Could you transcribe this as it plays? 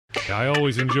I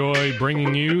always enjoy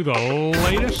bringing you the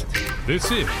latest. This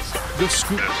is The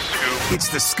Scoop. It's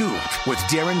The Scoop with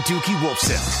Darren Dookie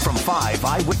Wolfson from 5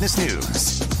 Eyewitness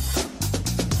News.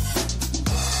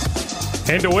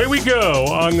 And away we go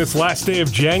on this last day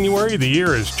of January. The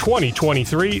year is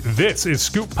 2023. This is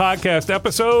Scoop Podcast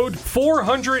episode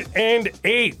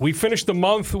 408. We finished the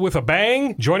month with a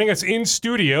bang. Joining us in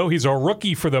studio, he's a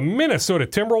rookie for the Minnesota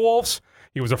Timberwolves.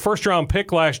 He was a first-round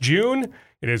pick last June.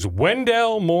 It is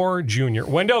Wendell Moore Jr.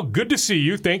 Wendell, good to see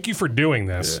you. Thank you for doing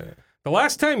this. Yeah. The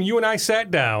last time you and I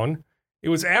sat down, it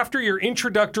was after your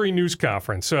introductory news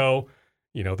conference. So,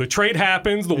 you know, the trade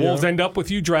happens. The Wolves end up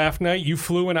with you draft night. You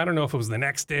flew in, I don't know if it was the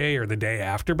next day or the day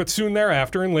after, but soon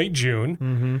thereafter in late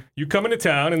June. You come into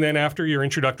town, and then after your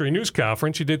introductory news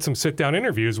conference, you did some sit-down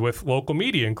interviews with local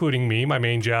media, including me. My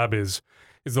main job is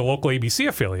the local ABC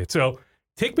affiliate. So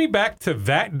take me back to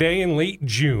that day in late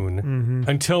June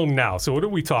until now. So what are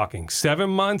we talking? 7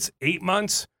 months, 8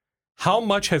 months? How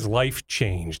much has life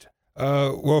changed?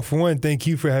 Well, for one, thank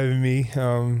you for having me.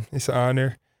 It's an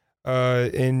honor.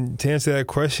 And to answer that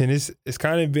question, it's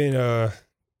kind of been a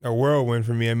whirlwind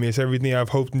for me. I mean, it's everything I've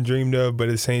hoped and dreamed of, but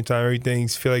at the same time, everything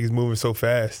feel like it's moving so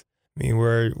fast. I mean,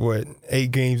 we're,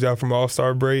 8 games out from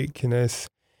All-Star break, and after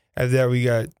that we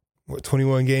got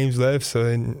 21 games left. So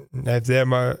then after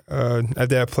that, after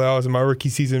that playoffs and my rookie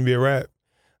season will be a wrap.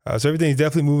 So everything's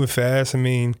definitely moving fast. I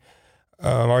mean,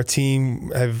 our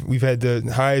team we've had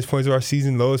the highest points of our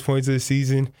season, lowest points of the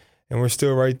season, and we're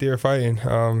still right there fighting.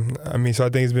 I mean, so I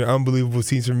think it's been an unbelievable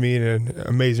season for me and an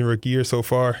amazing rookie year so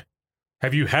far.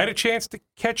 Have you had a chance to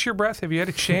catch your breath? Have you had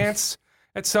a chance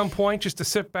at some point just to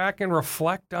sit back and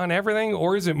reflect on everything,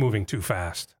 or is it moving too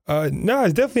fast? No,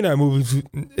 it's definitely not moving.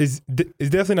 It's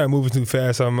definitely not moving too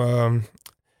fast. I'm,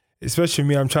 especially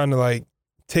me, I'm trying to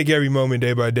take every moment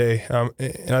day by day, and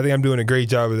I think I'm doing a great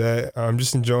job of that. I'm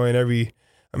just enjoying every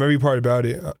part about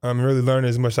it. I'm really learning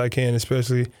as much as I can,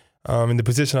 especially in the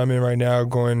position I'm in right now,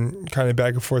 going kind of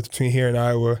back and forth between here and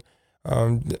Iowa.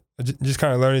 Just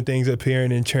kind of learning things up here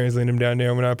and then translating them down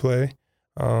there when I play.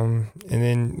 And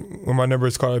then when my number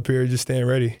is called up here, just staying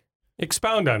ready.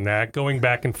 Expound on that, going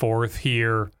back and forth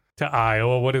here to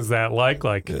Iowa. What is that like?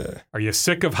 Are you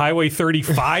sick of Highway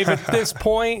 35 at this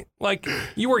point?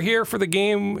 You were here for the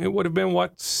game, it would have been,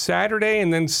 Saturday?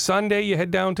 And then Sunday you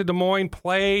head down to Des Moines,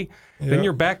 play. Then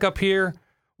you're back up here,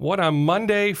 on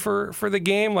Monday for the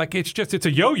game? It's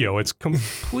a yo-yo. It's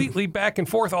completely back and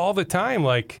forth all the time.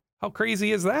 How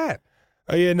crazy is that?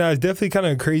 It's definitely kind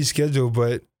of a crazy schedule,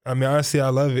 but I mean, honestly, I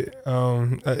love it.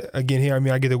 Again, here, I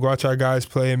mean, I get to watch our guys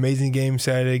play. Amazing game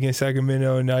Saturday against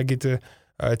Sacramento, and I get to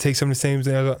take some of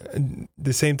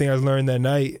the same thing I was learning that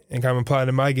night and kind of apply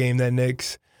to my game that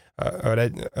next, or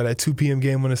that 2 p.m.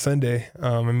 game on a Sunday.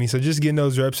 I mean, so just getting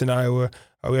those reps in Iowa.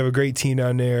 We have a great team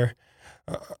down there,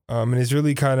 and it's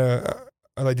really kind of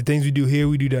like the things we do here,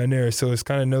 we do down there. So it's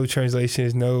kind of no translation.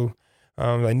 It's no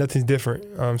nothing's different.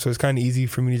 So it's kind of easy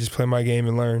for me to just play my game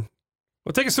and learn.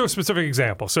 Well, take us to a specific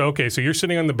example. So you're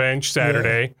sitting on the bench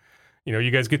Saturday. Yeah. You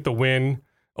guys get the win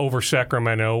over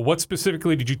Sacramento. What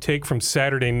specifically did you take from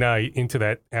Saturday night into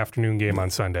that afternoon game on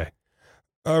Sunday?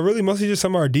 Really, mostly just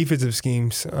some of our defensive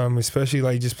schemes,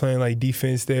 especially just playing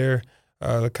defense there.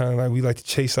 Kind of we like to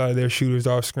chase out of their shooters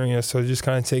off screen. So just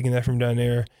kind of taking that from down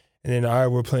there. And then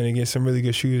Iowa playing against some really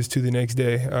good shooters too the next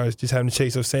day. Just having to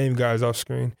chase those same guys off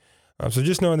screen. So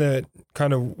just knowing that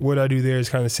kind of what I do there is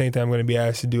kind of the same thing I'm going to be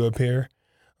asked to do up here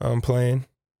playing.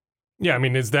 Yeah, I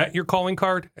mean, is that your calling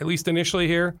card, at least initially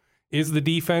here? Is the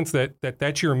defense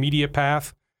that's your immediate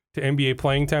path to NBA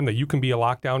playing time, that you can be a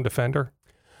lockdown defender?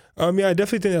 I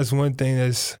definitely think that's one thing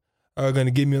that's going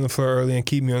to get me on the floor early and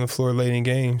keep me on the floor late in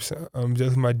games.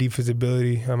 Just my defense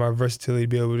ability, my versatility to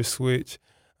be able to switch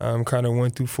kind of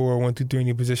 1 through 4, 1 through 3 in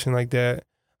a position like that.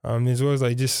 As well as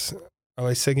I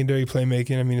like secondary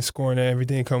playmaking. I mean, the scoring and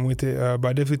everything come with it. But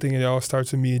I definitely think it all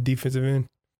starts with me at defensive end.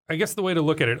 I guess the way to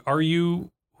look at it, are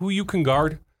you who you can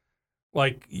guard?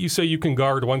 You say you can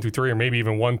guard 1 through 3 or maybe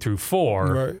even 1 through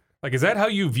 4. Right. Is that how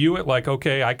you view it?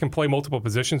 Okay, I can play multiple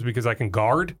positions because I can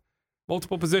guard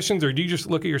multiple positions? Or do you just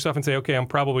look at yourself and say, okay, I'm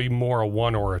probably more a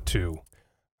 1 or a 2?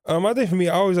 I think for me,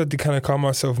 I always like to kind of call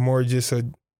myself more just a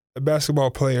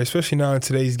basketball player, especially now in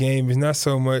today's game. It's not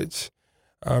so much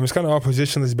it's kind of all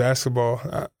positionless basketball.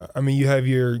 I mean, you have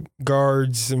your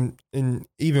guards and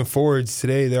even forwards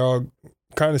today. They're all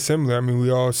kind of similar. I mean,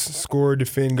 we all score,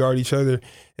 defend, guard each other.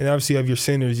 And obviously you have your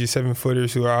centers, your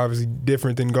 7-footers who are obviously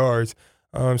different than guards.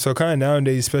 So kind of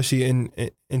nowadays, especially in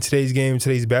today's game,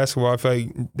 today's basketball, I feel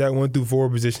like that 1 through 4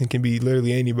 position can be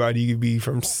literally anybody. You could be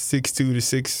from 6'2" to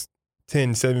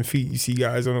 6'10", 7 feet. You see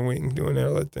guys on the wing doing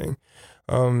that thing.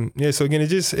 So again, it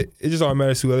just all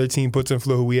matters who the other team puts on the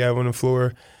floor, who we have on the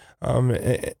floor.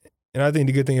 And I think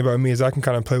the good thing about me is I can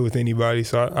kind of play with anybody.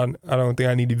 So I don't think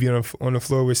I need to be on the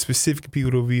floor with specific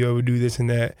people to be able to do this and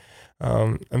that.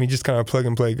 Just kind of plug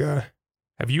and play guy.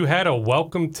 Have you had a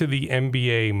welcome to the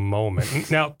NBA moment?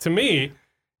 Now, to me,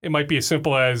 it might be as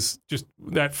simple as just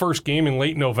that first game in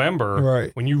late November,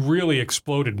 right, when you really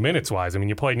exploded minutes-wise. I mean,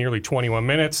 you played nearly 21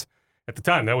 minutes. At the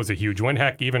time, that was a huge win.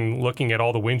 Heck, even looking at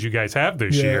all the wins you guys have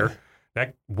this year,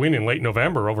 that win in late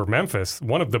November over Memphis,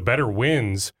 one of the better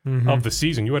wins of the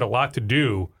season. You had a lot to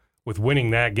do with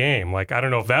winning that game. Like, I don't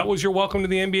know if that was your welcome to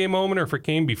the NBA moment or if it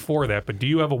came before that, but do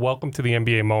you have a welcome to the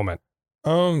NBA moment?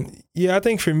 I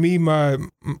think for me,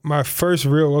 my first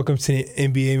real welcome to the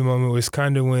NBA moment was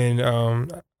kind of when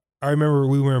I remember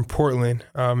we were in Portland,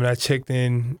 and I checked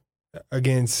in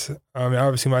against.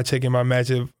 Obviously, my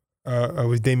matchup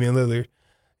was Damian Lillard,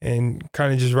 and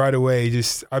kind of just right away,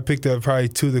 I picked up probably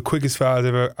two of the quickest fouls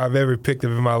I've ever picked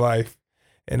up in my life,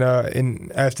 and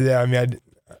after that,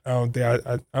 I don't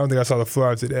think I saw the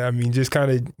floor after that. Just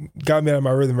kind of got me out of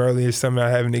my rhythm early. It's something I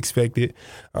haven't expected.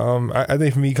 I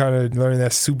think for me, kind of learning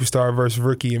that superstar versus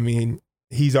rookie,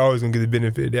 he's always going to get the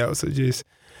benefit of the doubt. So just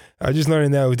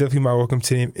learning that was definitely my welcome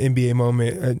to the NBA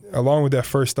moment, along with that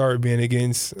first start being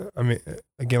against,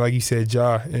 again, like you said,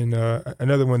 Ja, and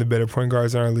another one of the better point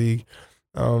guards in our league.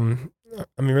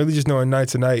 Really just knowing night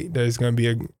to night that it's going to be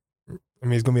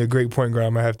it's going to be a great point guard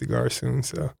I'm going to have to guard soon,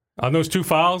 so. On those two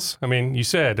fouls, you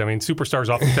said, superstars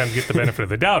oftentimes get the benefit of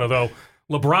the doubt, although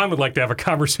LeBron would like to have a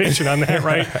conversation on that,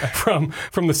 right, from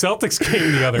the Celtics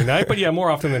game the other night. But yeah,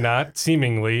 more often than not,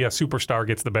 seemingly a superstar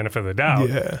gets the benefit of the doubt.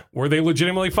 Yeah. Were they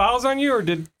legitimately fouls on you, or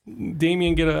did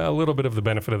Damian get a little bit of the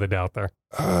benefit of the doubt there?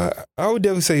 I would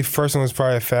definitely say first one was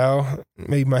probably a foul.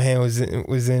 Maybe my hand was in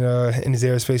his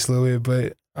airspace a little bit,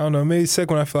 but I don't know. Maybe the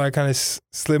second one I feel like I kind of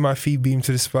slid my feet, beat him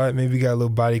to the spot. Maybe got a little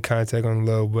body contact on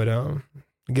the low, but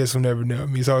I guess we'll never know.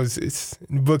 It's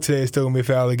in the book today. It's still gonna be a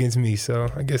foul against me, so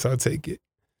I guess I'll take it.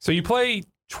 So you play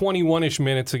 21-ish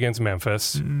minutes against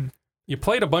Memphis. Mm-hmm. You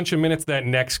played a bunch of minutes that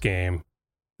next game.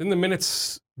 Then the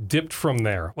minutes dipped from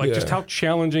there. Just how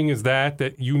challenging is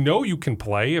that you can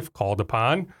play if called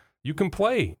upon? You can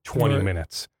play 20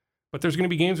 minutes. But there's going to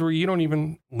be games where you don't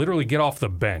even literally get off the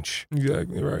bench.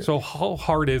 Exactly, right. So how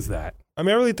hard is that? I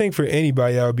really think for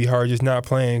anybody that would be hard just not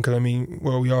playing because,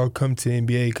 we all come to the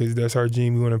NBA because that's our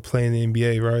dream. We want to play in the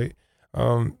NBA, right?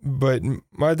 But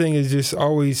my thing is just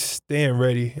always staying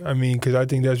ready. Because I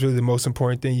think that's really the most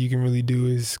important thing you can really do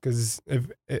is because if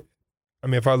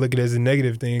I look at it as a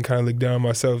negative thing and kind of look down on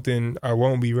myself, then I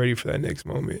won't be ready for that next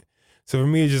moment. So for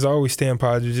me, it's just always staying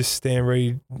positive, just staying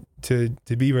ready to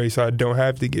be ready so I don't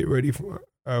have to get ready for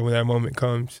when that moment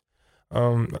comes.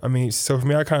 So for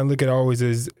me, I kind of look at it always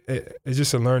as it's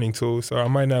just a learning tool. So I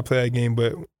might not play that game,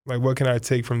 but what can I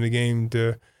take from the game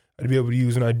to be able to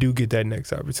use when I do get that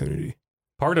next opportunity?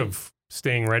 Part of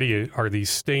staying ready are these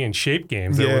stay in shape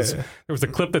games. There was a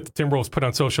clip that the Timberwolves put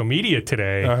on social media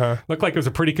today. Looked like it was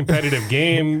a pretty competitive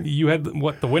game. You had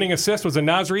the winning assist was a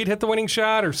Naz Reid hit the winning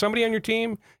shot, or somebody on your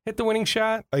team hit the winning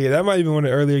shot. Oh yeah, that might have been one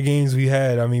of the earlier games we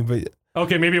had. But.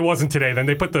 Okay, maybe it wasn't today. Then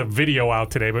they put the video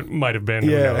out today, but it might have been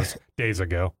days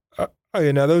ago.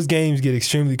 Now those games get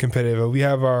extremely competitive. We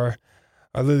have our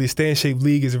literally stay in shape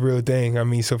league is a real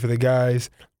thing. So for the guys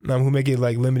who make it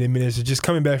limited minutes or just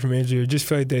coming back from injury, or just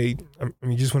feel like they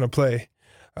just want to play.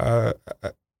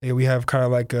 We have kind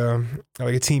of like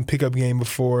a team pickup game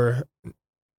before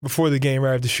the game,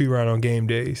 right after shoot around on game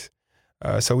days.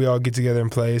 So we all get together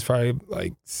and play. It's probably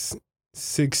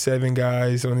 6-7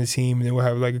 guys on the team, and then we'll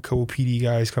have a couple PD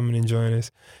guys coming and join us.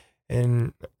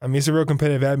 And it's a real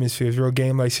competitive atmosphere. It's real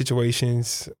game-like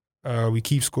situations. We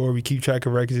keep score, we keep track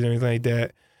of records and everything like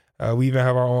that. We even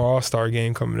have our own All-Star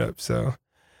game coming up. So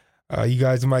you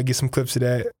guys might get some clips of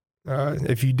that.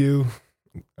 If you do,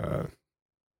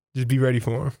 just be ready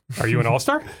for them. Are you an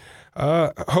All-Star?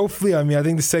 Hopefully. I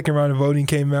think the second round of voting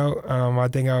came out. I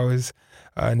think I was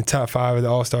in the top 5 of the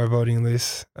All-Star voting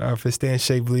list for the Stay in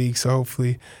Shape League. So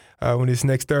hopefully when this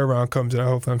next third round comes out,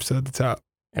 hopefully I'm still at the top.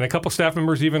 And a couple staff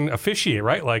members even officiate,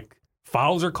 right?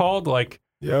 Fouls are called.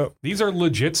 Yep. These are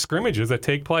legit scrimmages that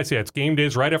take place. Yeah, it's game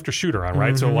days right after shoot-around,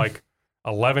 right? Mm-hmm.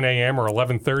 So 11 a.m. or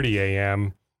 11:30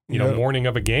 a.m., morning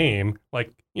of a game.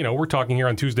 We're talking here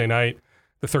on Tuesday night,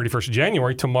 the 31st of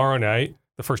January. Tomorrow night,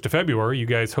 the 1st of February, you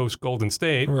guys host Golden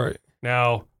State. Right.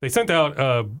 Now, they sent out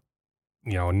a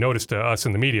notice to us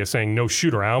in the media saying no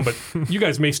shoot-around, but you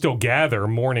guys may still gather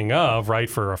morning of, right,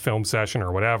 for a film session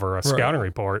or whatever, a scouting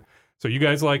report. So you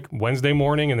guys Wednesday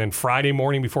morning and then Friday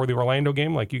morning before the Orlando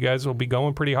game, you guys will be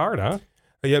going pretty hard, huh?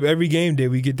 Yep, every game day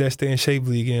we get that Stay in Shape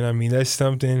League, and that's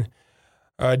something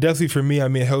Definitely for me, I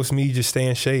mean, it helps me just stay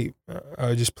in shape.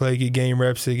 Just get game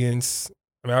reps against,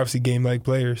 obviously game-like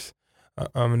players,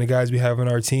 and the guys we have on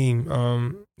our team.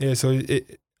 So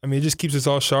it just keeps us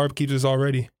all sharp, keeps us all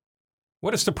ready.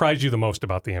 What has surprised you the most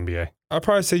about the NBA? I'd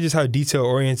probably say just how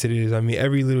detail-oriented it is. I mean,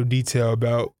 every little detail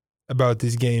about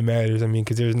this game matters. I mean,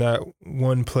 because there's not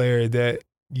one player that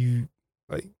you,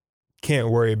 can't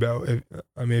worry about.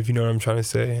 If you know what I'm trying to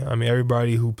say. I mean,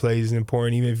 everybody who plays is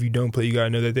important. Even if you don't play, you got to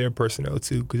know that they're personnel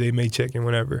too, because they may check in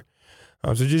whenever.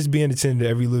 So just being attentive to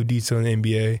every little detail in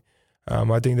the NBA,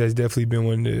 I think that's definitely been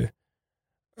one of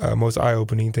the most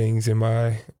eye-opening things in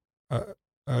my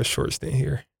short stint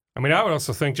here. I mean, I would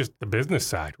also think just the business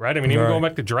side, right? I mean, even going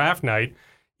back to draft night,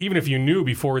 even if you knew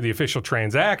before the official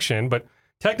transaction, but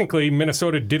technically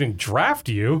Minnesota didn't draft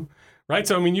you, right?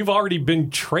 So, I mean, you've already been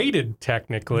traded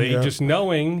technically, just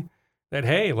knowing that,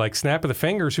 hey, snap of the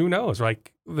fingers, who knows?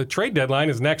 The trade deadline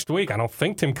is next week. I don't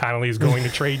think Tim Connolly is going to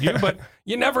trade you, but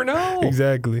you never know.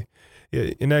 Exactly.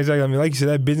 Yeah, and exactly. I mean, like you said,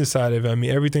 that business side of it, I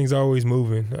mean, everything's always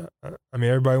moving. I mean,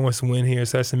 everybody wants to win here,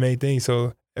 so that's the main thing.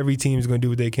 So every team is going to do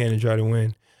what they can to try to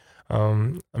win. I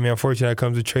mean, unfortunately, that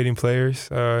comes with trading players.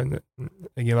 Again,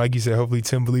 like you said, hopefully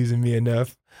Tim believes in me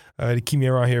enough to keep me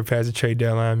around here past the trade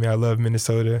deadline. I mean, I love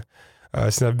Minnesota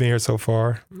since I've been here so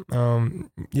far. But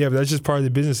that's just part of the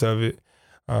business of it.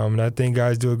 And I think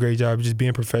guys do a great job of just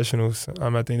being professionals.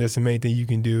 I think that's the main thing you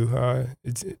can do,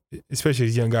 especially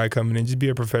as a young guy coming in, just be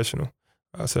a professional.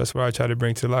 So that's what I try to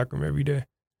bring to the locker room every day.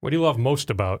 What do you love most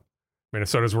about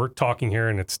Minnesota's? We're talking here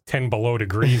and it's 10 below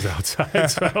degrees outside,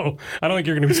 so I don't think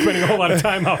you're going to be spending a whole lot of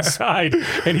time outside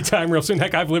anytime real soon.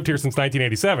 Heck, I've lived here since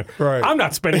 1987. Right. I'm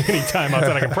not spending any time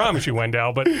outside, I can promise you,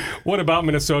 Wendell. But what about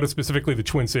Minnesota, specifically the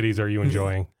Twin Cities, are you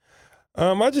enjoying?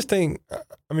 I just think,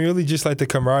 really just like the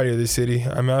camaraderie of the city.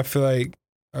 I mean, I feel like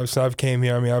since I've came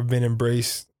here, I've been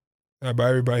embraced by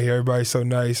everybody here. Everybody's so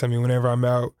nice. I mean, whenever I'm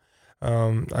out,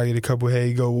 I get a couple,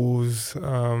 hey, go Wolves.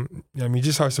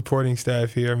 Just our supporting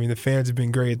staff here. I mean, the fans have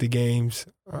been great at the games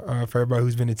for everybody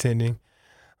who's been attending.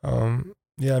 We're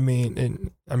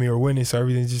winning, so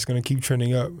everything's just going to keep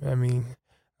trending up. I mean,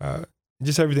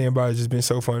 just everything about it has just been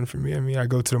so fun for me. I mean, I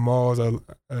go to the malls. I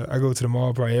go to the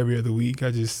mall probably every other week. I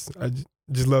just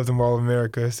love the Mall of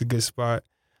America. It's a good spot.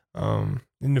 And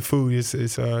the food,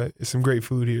 it's some great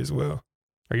food here as well.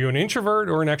 Are you an introvert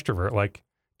or an extrovert?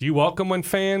 Do you welcome when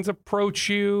fans approach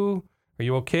you? Are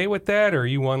you okay with that? Or are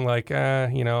you one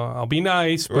I'll be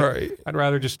nice, but right. I'd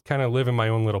rather just kind of live in my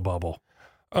own little bubble?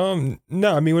 No,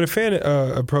 I mean, when a fan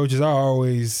approaches,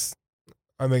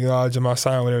 I make knowledge of my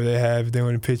sign, whatever they have. If they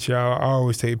want a picture, I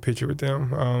always take a picture with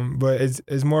them. But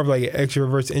it's more of like an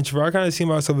extrovert versus introvert. I kind of see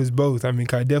myself as both. I mean,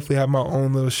 I definitely have my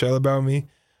own little shell about me.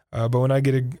 But when I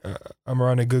I'm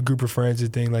around a good group of friends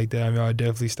and things like that, I mean, I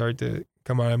definitely start to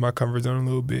come out of my comfort zone a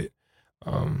little bit.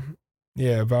 But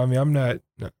I mean,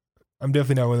 I'm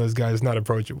definitely not one of those guys that's not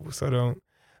approachable. So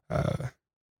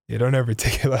don't ever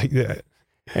take it like that.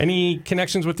 Any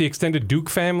connections with the extended Duke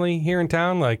family here in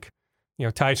town?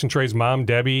 Tyson Trey's mom,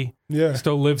 Debbie,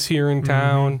 still lives here in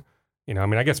town.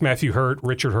 Mm-hmm. I guess Matthew Hurt,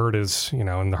 Richard Hurt is,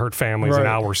 and the Hurt family's an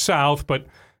hour south, but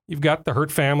you've got the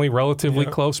Hurt family relatively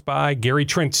close by. Gary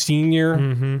Trent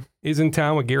Sr. is in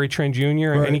town with Gary Trent Jr.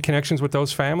 Right. Any connections with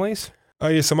those families?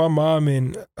 So my mom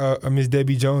and Miss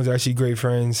Debbie Jones are actually great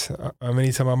friends.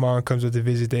 Anytime my mom comes up to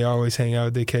visit, they always hang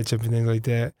out, they catch up and things like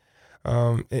that.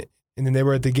 And then they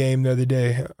were at the game the other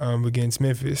day against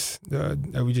Memphis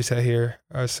that we just had here.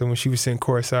 So when she was sitting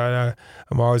courtside,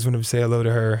 I'm always wanting to say hello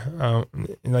to her.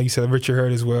 And like you said, Richard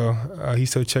Hurt as well. He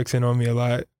still checks in on me a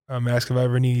lot. Ask if I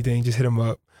ever need anything, just hit him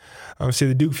up. So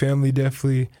the Duke family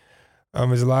definitely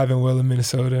is alive and well in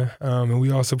Minnesota, and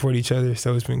we all support each other.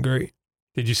 So it's been great.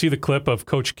 Did you see the clip of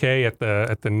Coach K at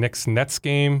the Knicks-Nets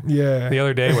game the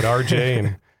other day with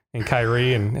RJ and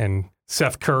Kyrie and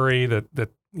Seth Curry?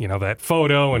 That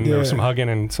photo, and there was some hugging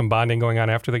and some bonding going on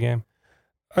after the game.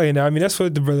 That's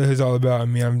what the brotherhood is all about.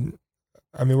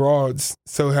 We're all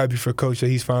so happy for Coach that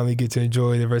he's finally get to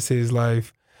enjoy the rest of his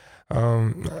life.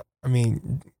 Because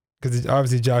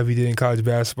obviously the job he did in college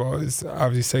basketball is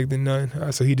obviously second to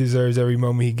none. So he deserves every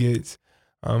moment he gets.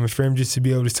 And for him just to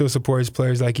be able to still support his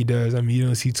players like he does, you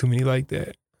don't see too many like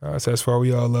that. So that's why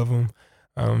we all love him.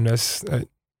 That's,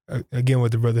 again,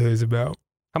 what the brotherhood is about.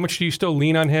 How much do you still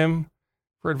lean on him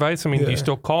for advice? Do you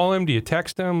still call him? Do you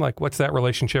text him? What's that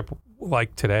relationship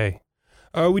like today?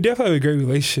 We definitely have a great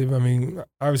relationship.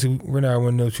 Obviously, we're not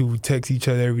one of those who text each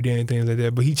other every day and things like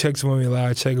that, but he checks on me a lot.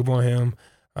 I check up on him.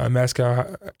 I'm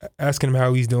asking him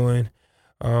how he's doing.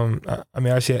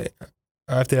 Actually,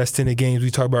 after that stint of games we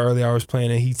talked about earlier, I was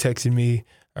playing, and he texted me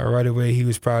right away he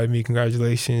was proud of me.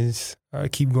 Congratulations.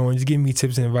 Keep going. Just giving me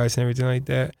tips and advice and everything like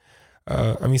that.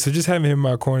 So just having him in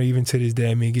my corner even to this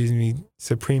day, it gives me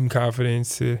supreme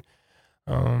confidence to,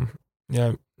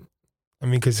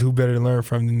 because who better to learn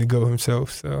from than the GOAT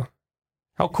himself, so.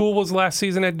 How cool was last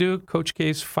season at Duke, Coach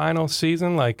K's final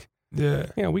season? Yeah.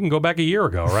 We can go back a year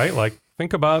ago, right?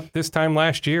 Think about this time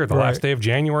last year, the last day of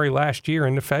January last year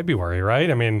into February, right?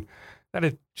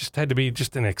 That just had to be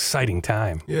just an exciting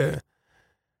time. Yeah.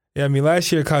 Yeah,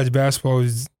 last year college basketball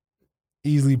was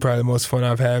easily probably the most fun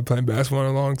I've had playing basketball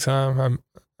in a long time.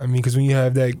 Because when you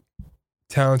have that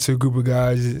talented group of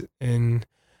guys and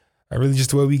really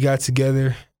just the way we got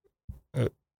together,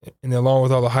 and along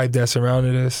with all the hype that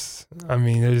surrounded us,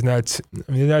 there's not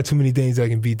too many things that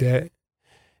can beat that.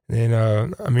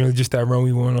 And really just that run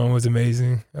we went on was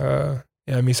amazing. So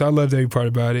I loved every part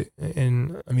about it.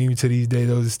 And even to these days,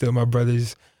 those are still my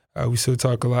brothers. We still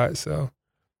talk a lot. So,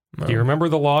 do you remember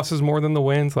the losses more than the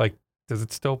wins? Does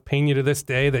it still pain you to this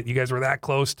day that you guys were that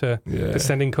close to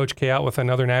sending Coach K out with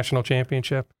another national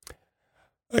championship?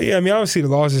 Obviously the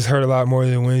losses hurt a lot more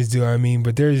than the wins do.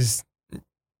 But there's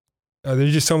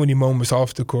just so many moments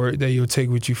off the court that you'll take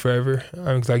with you forever.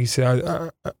 Like you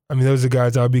said, those are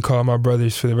guys I'll be calling my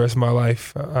brothers for the rest of my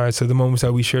life. So the moments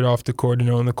that we shared off the court and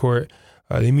on the court,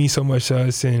 they mean so much to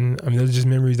us. And those are just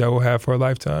memories that we'll have for a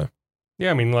lifetime.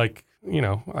 Yeah,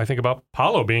 I think about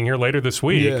Paolo being here later this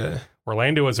week. Yeah.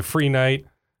 Orlando has a free night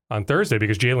on Thursday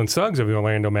because Jalen Suggs of the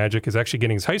Orlando Magic is actually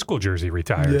getting his high school jersey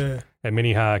retired at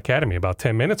Minnehaha Academy about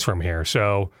 10 minutes from here.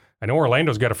 So I know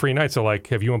Orlando's got a free night, so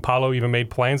have you and Paolo even made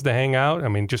plans to hang out?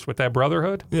 Just with that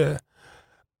brotherhood? Yeah.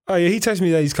 Oh, yeah, he texted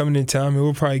me that he's coming in town.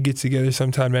 We'll probably get together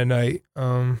sometime that night.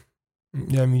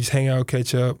 Just hang out,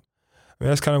 catch up.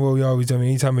 That's kind of what we always do.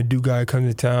 Anytime a Duke guy comes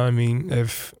to town,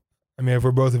 if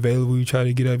we're both available, we try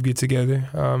to get together.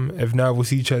 If not, we'll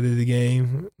see each other at the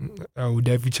game. We'll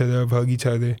dap each other up, hug each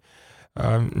other.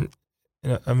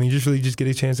 Just really just get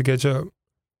a chance to catch up.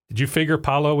 Did you figure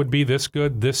Paolo would be this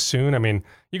good this soon?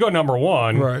 You go number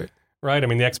one, right?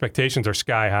 The expectations are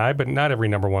sky high, but not every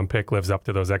number one pick lives up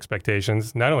to those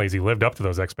expectations. Not only has he lived up to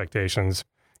those expectations,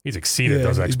 he's exceeded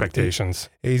those expectations.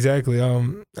 Exactly.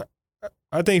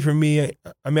 I think for me,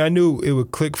 I knew it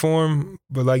would click for him,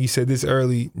 but like you said, this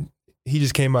early, he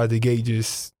just came out the gate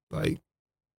just he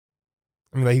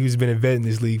was been a vet in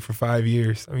this league for 5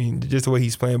 years. Just the way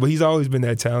he's playing, but he's always been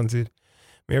that talented.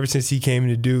 Ever since he came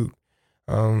into Duke,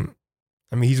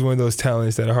 he's one of those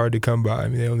talents that are hard to come by.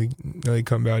 They only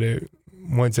come by there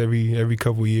once every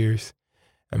couple of years.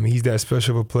 He's that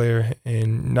special of a player,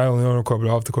 and not only on the court but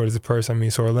off the court as a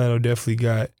person. So Orlando definitely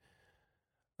got,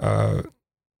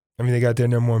 they got their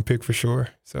number one pick for sure.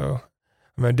 So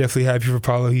I'm definitely happy for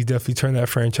Paolo. He's definitely turned that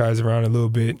franchise around a little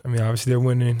bit. Obviously they're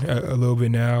winning a little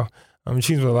bit now. It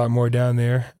seems a lot more down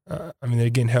there. They're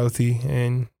getting healthy,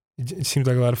 and it seems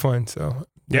like a lot of fun. So.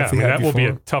 Yeah, that will be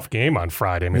a tough game on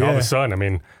Friday. All of a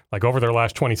sudden, over their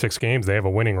last 26 games, they have a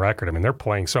winning record. They're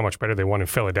playing so much better. They won in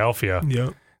Philadelphia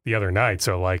the other night.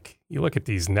 So, you look at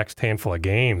these next handful of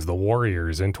games, the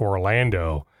Warriors into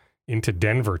Orlando, into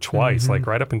Denver twice,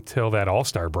 right up until that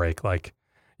All-Star break.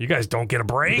 You guys don't get a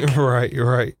break. Right,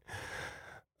 you're right.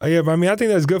 But I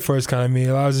think that's good for us, kind of. It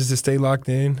allows us to stay locked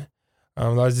in.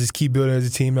 Allows us to keep building as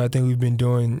a team. I think we've been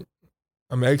doing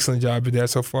an excellent job at that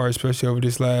so far, especially over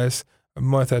this last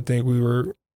month. I think we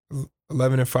were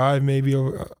 11-5 maybe.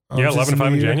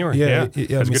 11-5 in January. Yeah.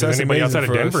 As good as anybody outside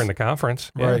of Denver in the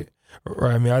conference. Right.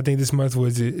 I think this month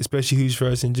was especially huge for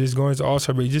us, and just going to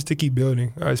All-Star break just to keep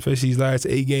building, especially these last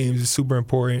 8 games is super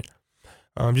important.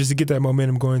 Just to get that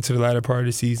momentum going into the latter part of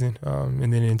the season,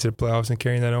 and then into the playoffs and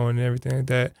carrying that on and everything like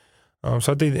that.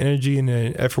 So I think the energy and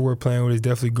the effort we're playing with is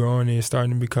definitely growing, and it's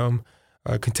starting to become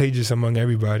contagious among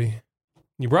everybody.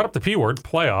 You brought up the P word,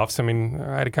 playoffs.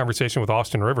 I had a conversation with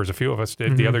Austin Rivers, a few of us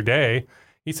did the other day.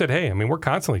 He said, hey, we're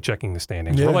constantly checking the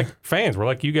standings. We're like fans. We're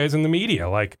like you guys in the media.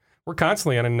 We're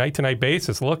constantly on a night-to-night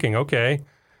basis looking, okay,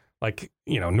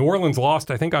 New Orleans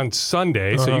lost, I think, on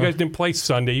Sunday. So you guys didn't play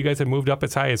Sunday. You guys had moved up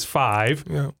as high as 5.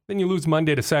 Yeah. Then you lose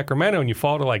Monday to Sacramento, and you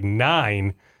fall to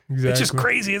 9. Exactly. It's just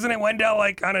crazy, isn't it, Wendell?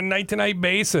 On a night-to-night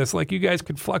basis, you guys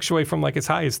could fluctuate from as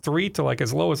high as 3 to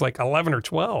as low as 11 or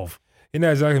 12.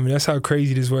 Exactly. That's how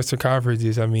crazy this Western Conference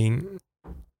is.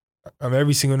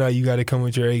 Every single night you got to come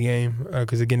with your A game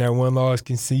because, again, that one loss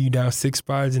can see you down 6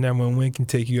 spots, and that one win can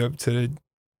take you up to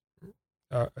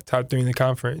the top 3 in the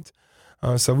conference.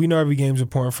 So we know every game is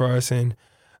important for us, and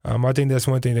I think that's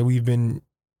one thing that we've been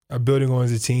building on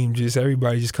as a team. Just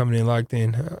everybody just coming in locked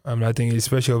in. I think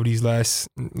especially over these last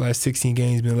 16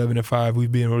 games, been 11-5, we've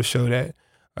been able to show that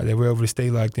we're able to stay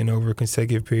locked in over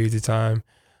consecutive periods of time.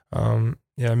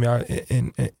 yeah, I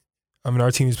mean,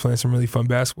 our team is playing some really fun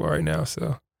basketball right now,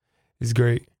 so it's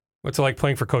great. What's it like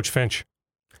playing for Coach Finch?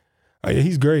 Yeah,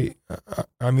 he's great.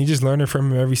 I mean, just learning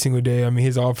from him every single day. I mean,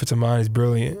 his offensive mind is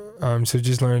brilliant. So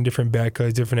just learning different back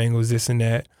cuts, different angles, this and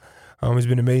that. It's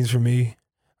been amazing for me.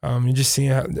 And just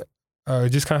seeing how,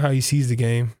 just kind of how he sees the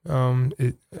game,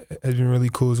 it has been really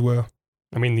cool as well.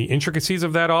 I mean, the intricacies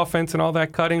of that offense and all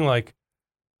that cutting, like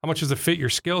how much does it fit your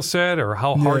skill set, or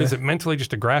how hard is it mentally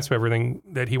just to grasp everything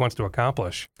that he wants to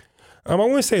accomplish? I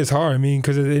wouldn't say it's hard. I mean,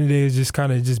 because at the end of the day, it's just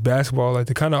kind of just basketball. Like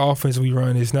the kind of offense we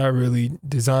run is not really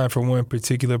designed for one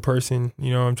particular person.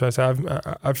 You know what I'm trying to say?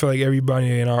 I feel like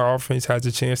everybody in our offense has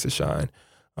a chance to shine.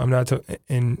 That's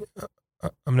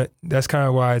kind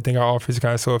of why I think our offense is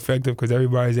kind of so effective, because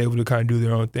everybody's able to kind of do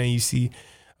their own thing. You see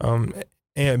Ant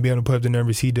being able to put up the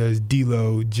numbers he does,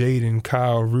 D-Lo, Jaden,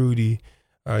 Kyle, Rudy,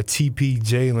 TP,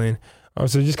 Jalen.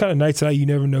 So just kind of nights out, you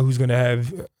never know who's going to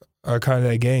have kind of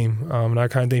that game. And I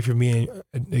kind of think for me,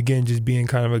 again, just being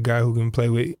kind of a guy who can play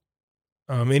with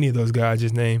any of those guys I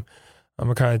just named,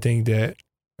 I kind of think that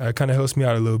kind of helps me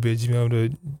out a little bit, just be able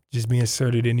to just be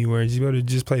inserted anywhere, just be able to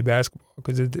just play basketball.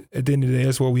 Because at the end of the day,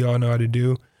 that's what we all know how to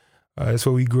do. That's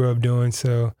what we grew up doing.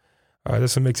 So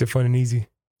that's what makes it fun and easy.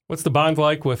 What's the bond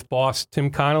like with boss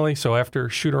Tim Connolly? So after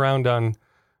shoot around on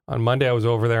Monday, I was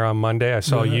over there on Monday. I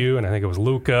saw you, and I think it was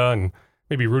Luca, and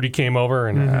maybe Rudy came over,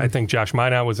 and I think Josh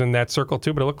Minot was in that circle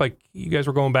too. But it looked like you guys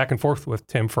were going back and forth with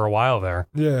Tim for a while there.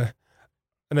 Yeah,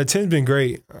 and Tim's been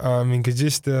great. I mean, because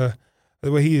just the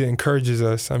way he encourages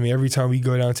us. I mean, every time we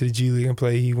go down to the G League and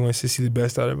play, he wants to see the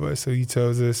best out of us. So he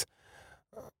tells us,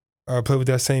 play with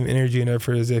that same energy and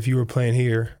effort as if you were playing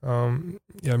here.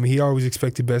 Yeah, I mean, he always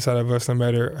expects the best out of us, no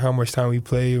matter how much time we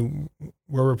play,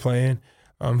 where we're playing.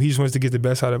 He just wants to get the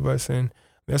best out of us, and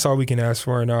that's all we can ask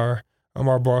for. And our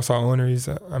boss, our owner,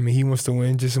 I mean, he wants to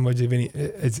win just as much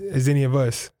as any of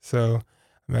us. So,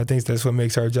 I mean, I think that's what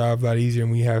makes our job a lot easier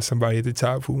when we have somebody at the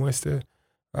top who wants to.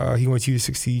 He wants you to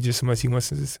succeed just as much as he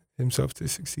wants himself to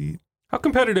succeed. How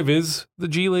competitive is the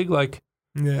G League? Like,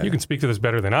 you can speak to this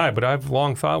better than I, but I've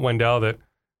long thought, Wendell, that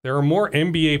there are more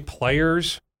NBA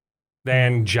players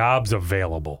than jobs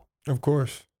available. Of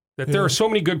course. That there are so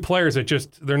many good players that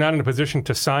just they're not in a position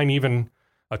to sign even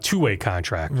a two-way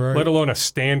contract, let alone a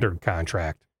standard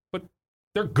contract. But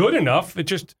they're good enough.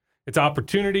 It's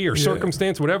opportunity or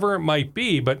circumstance, whatever it might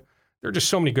be. But there are just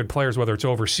so many good players, whether it's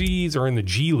overseas or in the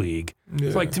G League.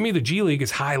 It's like, to me, the G League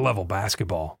is high-level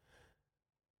basketball.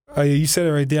 Yeah, you said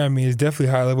it right there. I mean, it's definitely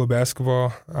high-level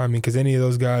basketball. I mean, because any of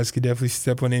those guys could definitely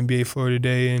step on the NBA floor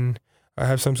today and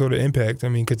have some sort of impact. I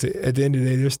mean, because at the end of the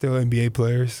day, they're still NBA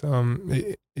players.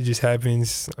 It just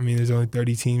happens. I mean, there's only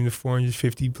 30 teams of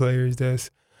 450 players that's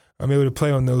able to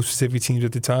play on those specific teams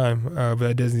at the time. But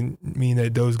that doesn't mean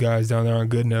that those guys down there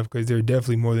aren't good enough, because they're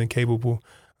definitely more than capable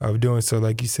of doing so.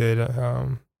 Like you said, I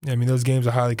mean, those games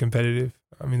are highly competitive.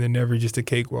 I mean, they're never just a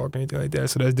cakewalk or anything like that.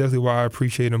 So that's definitely why I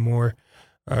appreciate them more,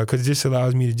 because it just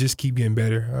allows me to just keep getting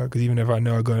better. Because even if I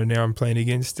know I go in there, I'm playing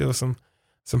against still some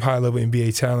high-level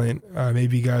NBA talent,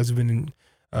 maybe guys who've been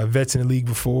vets in the league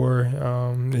before,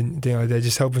 and things like that,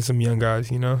 just helping some young guys,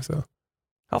 you know. So,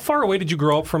 how far away did you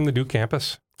grow up from the Duke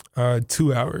campus?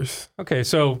 2 hours. Okay,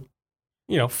 so,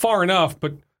 far enough,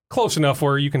 but close enough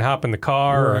where you can hop in the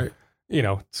car. Right.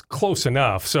 Or, it's close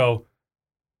enough. So,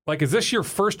 like, is this your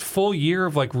first full year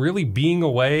of, like, really being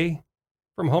away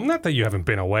from home? Not that you haven't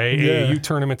been away, AAU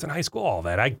tournaments in high school, all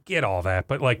that. I get all that.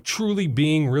 But, like, truly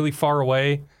being really far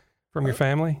away from your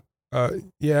family?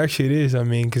 Yeah, actually it is. I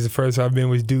mean, because the first I've been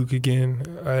with Duke again,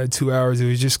 2 hours. It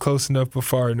was just close enough but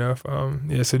far enough.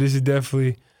 Yeah, so this is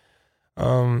definitely,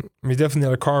 it's definitely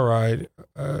not a car ride.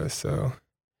 So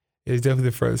it's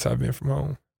definitely the furthest I've been from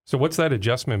home. So what's that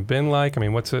adjustment been like? I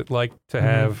mean, what's it like to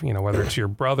have, whether it's your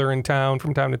brother in town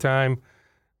from time to time,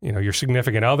 your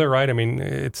significant other, right? I mean,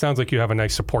 it sounds like you have a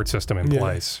nice support system in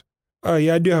place.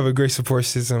 Yeah, I do have a great support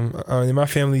system. And my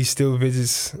family still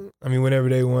visits, whenever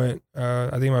they want.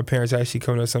 I think my parents are actually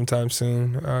coming up sometime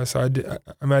soon. So I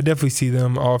definitely see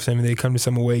them often. They come to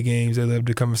some away games. They love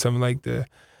to come to some like the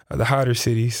hotter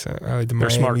cities, like the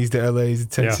Miamis, the LAs, the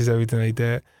Texas, everything like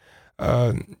that.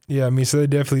 So they're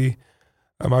definitely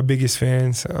my biggest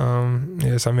fans. So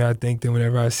I thank them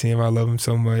whenever I see them. I love them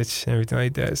so much, everything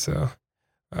like that. So,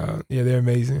 they're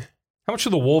amazing. How much do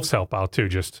the Wolves help out too?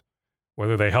 Just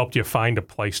whether they helped you find a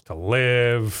place to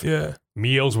live,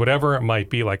 meals, whatever it might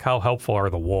be, like how helpful are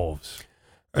the Wolves?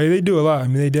 They do a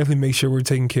lot. They definitely make sure we're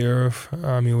taken care of.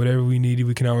 Whatever we need,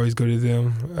 we can always go to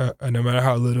them, no matter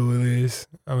how little it is.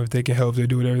 If they can help, they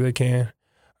do whatever they can.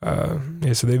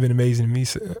 So they've been amazing to me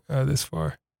this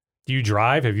far. Do you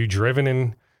drive? Have you driven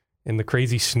in in the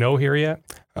crazy snow here yet?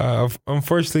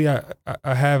 Unfortunately,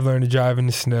 I have learned to drive in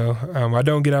the snow. I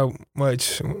don't get out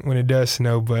much when it does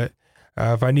snow, but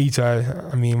if I need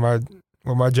to,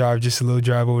 my job just a little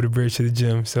drive over the bridge to the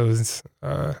gym. So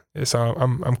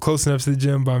I'm close enough to the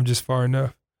gym, but I'm just far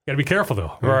enough. Got to be careful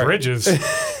though. Right. Bridges,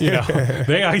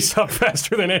 they ice up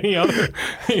faster than any other,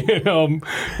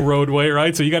 roadway,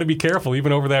 right? So you got to be careful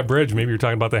even over that bridge. Maybe you're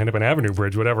talking about the Hennepin Avenue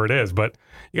Bridge, whatever it is, but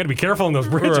you got to be careful on those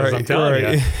bridges. Right, I'm telling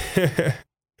right. you.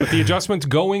 But the adjustment's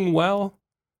going well.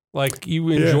 Like you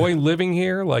enjoy living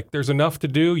here. Like there's enough to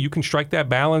do. You can strike that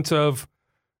balance of,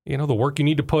 the work you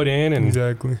need to put in, and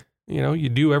Exactly. You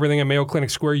do everything at Mayo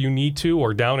Clinic Square you need to,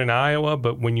 or down in Iowa.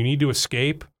 But when you need to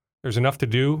escape, there's enough to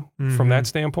do from that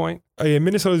standpoint. Oh yeah,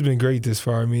 Minnesota's been great this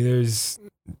far. I mean, there's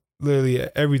literally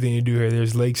everything to do here.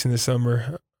 There's lakes in the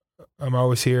summer. I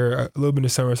was here a little bit in the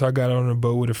summer, so I got on a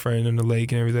boat with a friend on the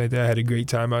lake and everything like that. I had a great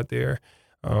time out there.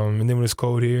 And then when it's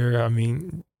cold here,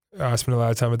 I spend a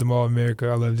lot of time at the Mall of America.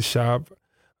 I love to shop.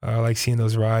 I like seeing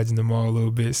those rides in the mall a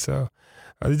little bit. So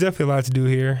there's definitely a lot to do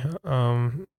here.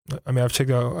 I've checked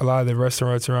out a lot of the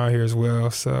restaurants around here as well.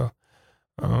 So,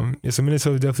 so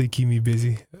Minnesota definitely keep me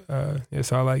busy.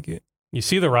 So I like it. You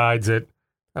see the rides at,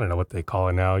 I don't know what they call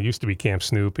it now. It used to be Camp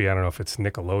Snoopy. I don't know if it's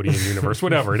Nickelodeon Universe,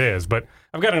 whatever it is. But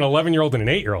I've got an 11-year-old and an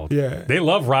 8-year-old. Yeah. They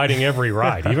love riding every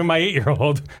ride. Even my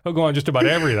 8-year-old, he'll go on just about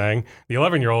everything. The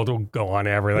 11-year-old will go on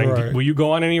everything. Right. Will you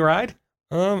go on any ride?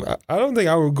 I don't think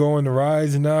I would go on the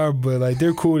rides now, but like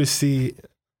they're cool to see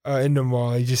in the mall.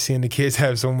 Like just seeing the kids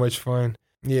have so much fun.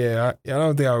 Yeah, I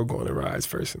don't think I would go on the rides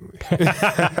personally.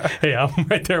 Hey, I'm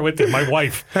right there with you. My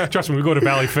wife, trust me, we go to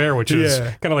Valley Fair, which is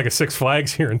kind of like a Six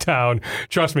Flags here in town.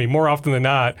 Trust me, more often than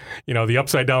not, the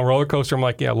upside down roller coaster. I'm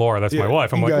like, yeah, Laura, that's my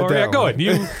wife. I'm like, Laura, yeah, go ahead.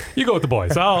 You go with the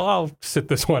boys. I'll sit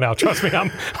this one out. Trust me,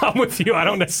 I'm with you. I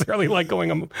don't necessarily like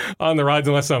going on the rides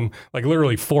unless I'm like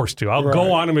literally forced to. I'll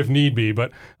go on them if need be,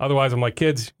 but otherwise I'm like,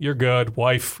 kids, you're good.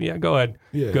 Wife, yeah, go ahead.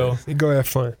 Yeah, go have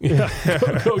fun. Yeah,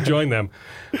 go join them.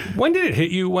 When did it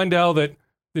hit you, Wendell, that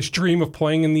this dream of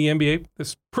playing in the NBA,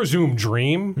 this presumed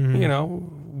dream,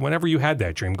 whenever you had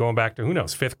that dream, going back to, who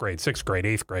knows, 5th grade, 6th grade,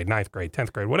 8th grade, 9th grade,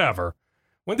 10th grade, whatever,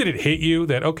 when did it hit you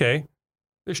that, okay,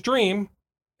 this dream,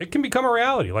 it can become a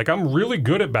reality? Like, I'm really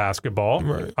good at basketball.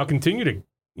 Right. I'll continue to,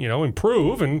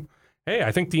 improve. And, hey,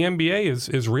 I think the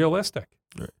NBA is realistic.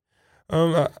 Right.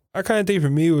 I kind of think for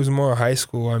me it was more high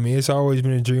school. I mean, it's always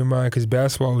been a dream of mine because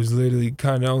basketball was literally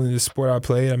kind of only the sport I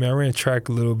played. I mean, I ran track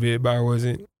a little bit, but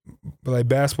like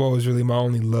basketball was really my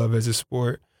only love as a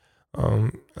sport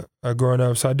growing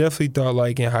up. So I definitely thought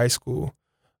like in high school.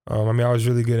 I was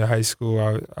really good in high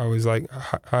school. I was like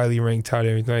highly ranked out and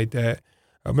everything like that.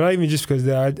 But not even just because of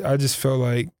that, I just felt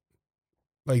like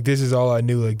this is all I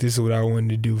knew. Like this is what I wanted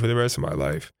to do for the rest of my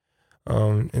life.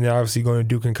 And then obviously going to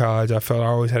Duke in college, I felt I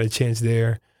always had a chance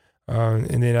there.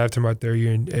 And then after my 3rd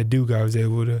year at Duke, I was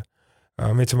able to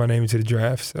enter my name into the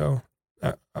draft. So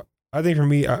I think for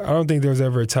me, I don't think there was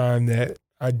ever a time that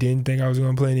I didn't think I was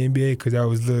going to play in the NBA because that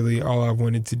was literally all I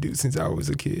wanted to do since I was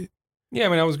a kid. Yeah,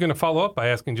 I was going to follow up by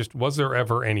asking just, was there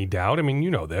ever any doubt?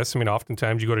 You know this.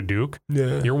 Oftentimes you go to Duke,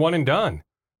 you're one and done.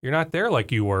 You're not there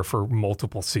like you were for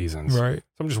multiple seasons. Right. So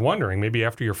I'm just wondering, maybe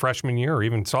after your freshman year or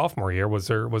even sophomore year, was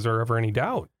there ever any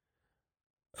doubt?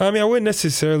 I wouldn't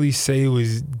necessarily say it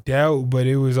was doubt, but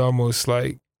it was almost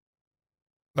like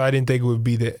I didn't think it would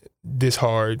be this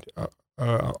hard,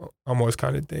 almost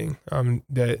kind of thing.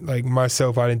 That like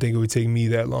myself, I didn't think it would take me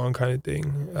that long kind of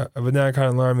thing. But then I kind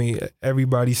of learned,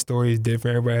 everybody's story is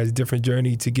different. Everybody has a different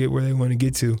journey to get where they want to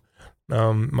get to.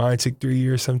 Mine took 3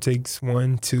 years. Some takes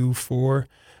 1, 2, 4.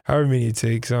 However many it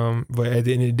takes, but at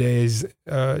the end of the day,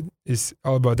 it's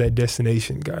all about that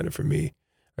destination kind of for me.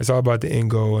 It's all about the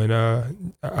end goal, and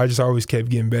I just always kept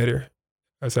getting better.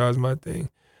 That's always my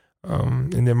thing.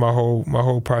 And then my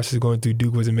whole process going through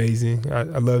Duke was amazing. I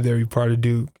loved every part of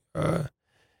Duke,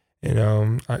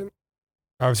 and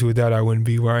obviously with that I wouldn't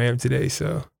be where I am today.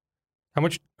 So. How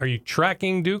much are you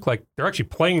tracking Duke? Like they're actually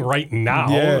playing right now.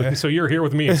 Yeah. So you're here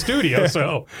with me in studio.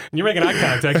 So and you're making eye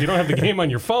contact. You don't have the game on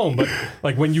your phone, but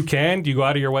like when you can, do you go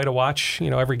out of your way to watch,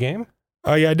 every game?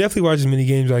 Oh yeah, I definitely watch as many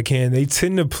games as I can. They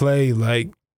tend to play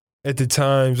like at the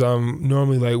times I'm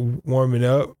normally like warming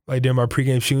up, like during my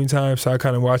pregame shooting time. So I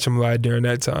kind of watch them a lot during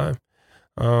that time.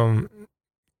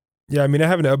 Yeah, I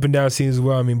have an up and down season as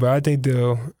well. But I think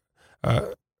they'll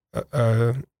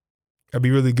I'd be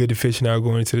really good to fishing out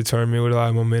going into the tournament with a lot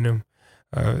of momentum.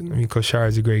 Coach Shire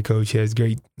is a great coach. He has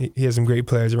some great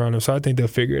players around him, so I think they'll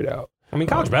figure it out.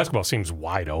 College basketball seems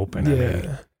wide open.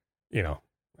 Yeah.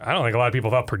 I don't think a lot of people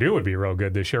thought Purdue would be real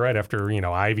good this year, right? After,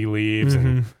 Ivy leaves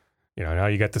and Now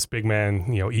you got this big man,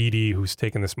 Edey, who's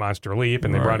taking this monster leap,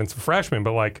 and they brought in some freshmen.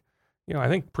 But I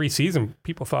think preseason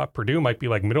people thought Purdue might be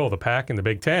like middle of the pack in the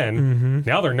Big Ten. Mm-hmm.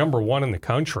 Now they're number one in the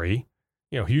country.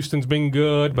 Houston's been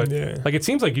good, but it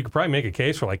seems like you could probably make a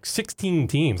case for like 16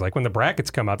 teams. Like when the brackets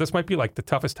come out, this might be like the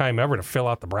toughest time ever to fill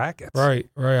out the brackets. Right.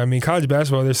 I mean, college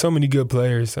basketball, there's so many good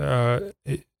players,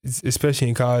 especially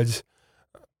in college.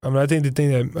 I think the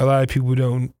thing that a lot of people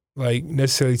don't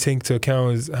necessarily take into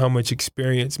account is how much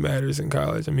experience matters in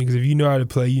college. I mean, because if you know how to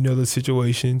play, you know the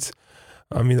situations.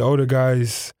 I mean, the older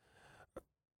guys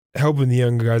helping the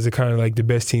younger guys are kind of like the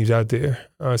best teams out there.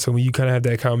 So when you kind of have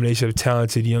that combination of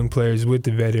talented young players with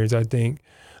the veterans, I think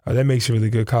that makes a really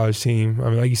good college team. I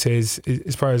mean, like you say,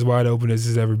 it's probably as wide open as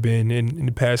it's ever been. In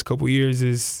the past couple of years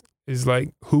is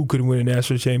like who could win a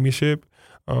national championship.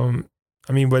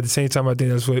 But at the same time, I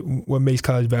think that's what makes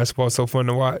college basketball so fun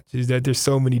to watch is that there's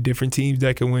so many different teams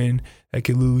that can win, that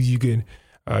can lose. You can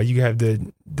have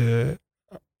the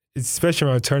especially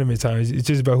around tournament times. It's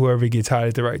just about whoever gets hot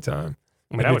at the right time.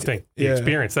 I mean, I would think the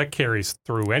experience that carries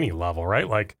through any level, right?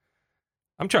 Like,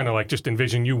 I'm trying to just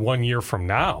envision you 1 year from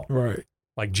now, right?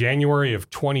 Like January of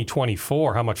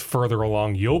 2024, how much further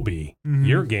along you'll be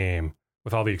your game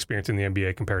with all the experience in the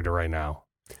NBA compared to right now.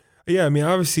 Yeah, I mean,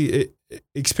 obviously,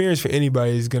 experience for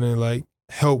anybody is going to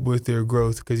help with their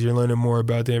growth because you're learning more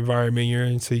about the environment you're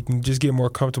in, so you can just get more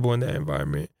comfortable in that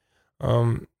environment.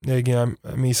 Again,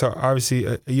 so obviously,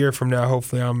 a year from now,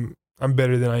 hopefully, I'm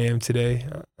better than I am today.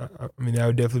 I mean, that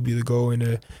would definitely be the goal.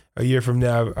 And a year from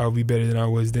now, I'll be better than I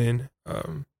was then.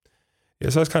 So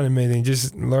that's kind of the main thing.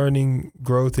 Just learning,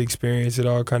 growth, experience. It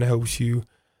all kind of helps you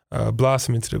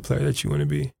blossom into the player that you want to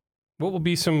be. What will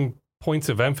be some points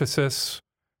of emphasis?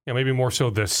 Maybe more so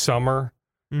this summer.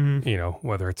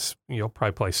 Whether it's you'll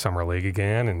probably play summer league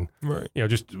again, and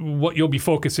just what you'll be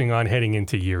focusing on heading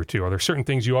into year two. Are there certain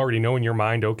things you already know in your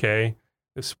mind? Okay,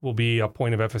 this will be a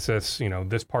point of emphasis.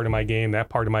 This part of my game, that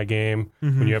part of my game.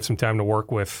 When you have some time to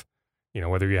work with,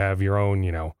 whether you have your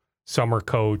own, summer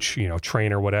coach,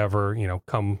 trainer, whatever.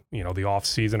 Come the off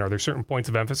season. Are there certain points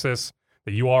of emphasis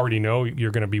that you already know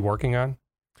you're going to be working on?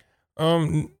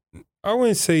 I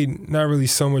wouldn't say not really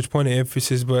so much point of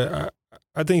emphasis, but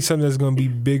I think something that's going to be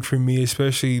big for me,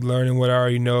 especially learning what I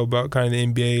already know about kind of the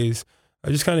NBA, is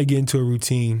I just kind of get into a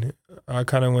routine. I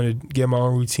kind of want to get my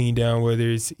own routine down,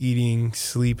 whether it's eating,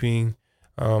 sleeping,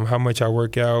 how much I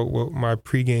work out, what my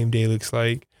pregame day looks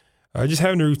like. Just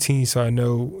having a routine so I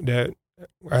know that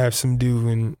I have some due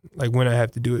and when I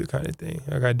have to do it kind of thing.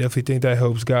 I definitely think that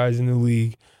helps guys in the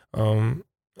league.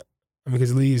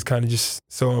 Because the league is kind of just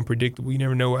so unpredictable. You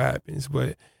never know what happens.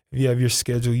 But if you have your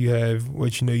schedule, you have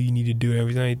what you know you need to do and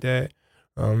everything like that,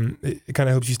 it kind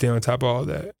of helps you stay on top of all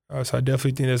that. So I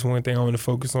definitely think that's one thing I want to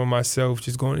focus on myself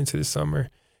just going into the summer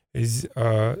is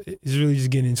really just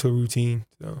getting into a routine.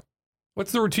 So,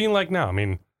 what's the routine like now? I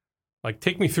mean,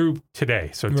 take me through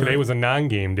today. So today was a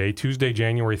non-game day, Tuesday,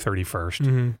 January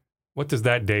 31st. What does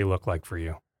that day look like for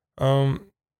you? So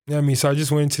I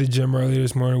just went to the gym earlier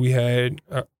this morning. We had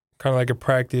kind of like a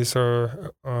practice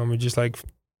or just like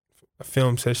a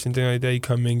film session, thing like that. You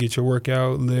come in, get your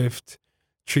workout, lift,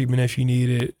 treatment if you need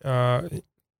it, and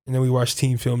then we watch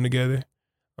team film together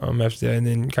after that. And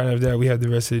then kind of that, we have the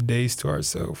rest of the days to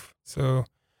ourselves. So,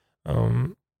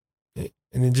 and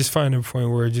then just find a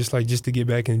point where just to get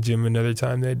back in the gym another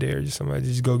time that day or just something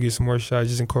just go get some more shots,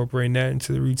 just incorporating that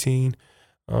into the routine,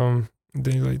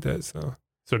 things like that.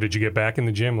 So did you get back in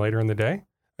the gym later in the day?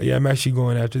 Yeah, I'm actually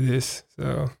going after this.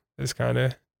 So it's kind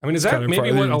of... is that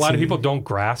maybe what a lot of people don't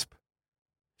grasp?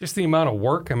 Just the amount of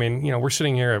work. We're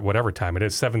sitting here at whatever time it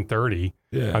is, 7:30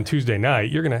 on Tuesday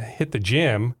night. You're going to hit the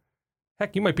gym.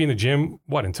 Heck, you might be in the gym,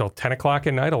 until 10 o'clock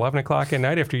at night, 11 o'clock at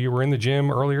night after you were in the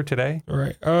gym earlier today?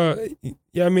 Right.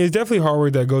 It's definitely hard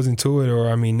work that goes into it,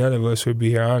 or, none of us would be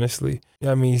here, honestly.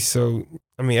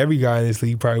 Every guy in this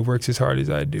league probably works as hard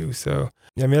as I do. So,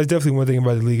 that's definitely one thing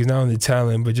about the league is not only the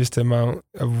talent, but just the amount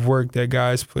of work that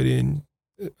guys put in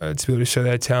to be able to show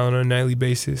that talent on a nightly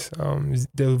basis. It's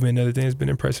definitely been another thing that's been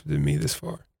impressive to me this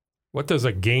far. What does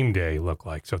a game day look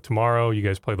like? So tomorrow you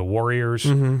guys play the Warriors.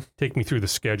 Take me through the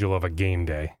schedule of a game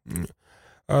day.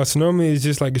 So normally it's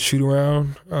just like a shoot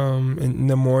around in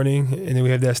the morning, and then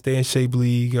we have that stay in shape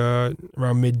league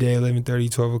around midday, 11:30,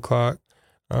 12 o'clock.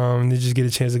 Then just get a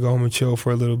chance to go home and chill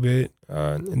for a little bit.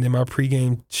 And then my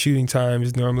pregame shooting time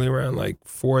is normally around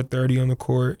 4:30 on the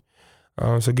court.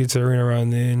 So get to the arena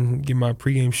around then, get my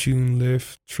pregame shooting,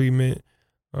 lift, treatment.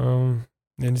 Then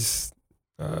it's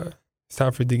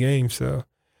time for the game. So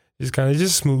it's kind of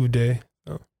just a smooth day.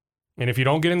 So. And if you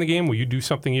don't get in the game, will you do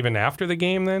something even after the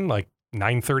game then,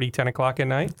 9:30, 10 o'clock at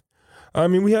night? I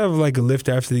mean, we have like a lift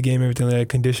after the game, everything like that,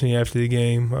 conditioning after the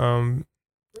game,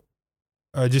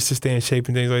 just to stay in shape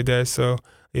and things like that. So,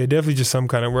 yeah, definitely just some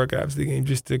kind of workout after the game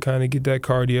just to kind of get that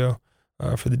cardio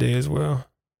for the day as well.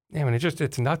 Yeah, I mean,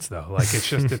 it's nuts, though. Like, it's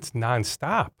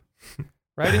nonstop,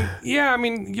 right? And, yeah, I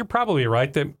mean, you're probably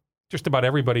right that just about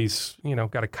everybody's,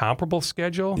 got a comparable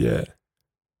schedule. Yeah.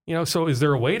 So is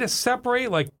there a way to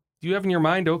separate? Like, do you have in your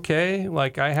mind, okay,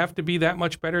 like I have to be that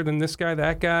much better than this guy,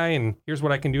 that guy, and here's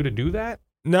what I can do to do that?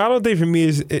 No, I don't think for me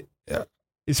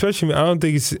especially I don't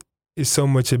think it's so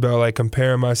much about like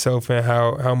comparing myself and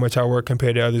how much I work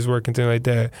compared to others work and things like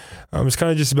that. It's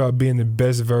kind of just about being the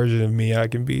best version of me I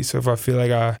can be. So if I feel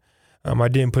like I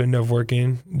didn't put enough work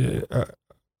in,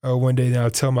 one day then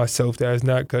I'll tell myself that it's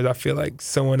not because I feel like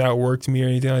someone outworked me or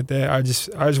anything like that. I just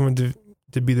want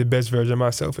to be the best version of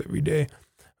myself every day.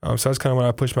 So that's kind of what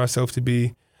I push myself to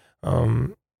be,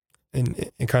 and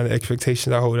kind of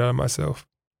expectations I hold out of myself.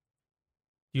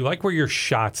 You like where your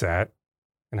shot's at,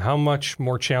 and how much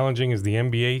more challenging is the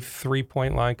NBA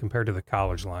 3-point line compared to the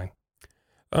college line?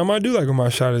 I do like where my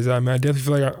shot is at. I mean, I definitely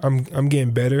feel like I'm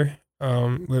getting better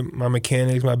with my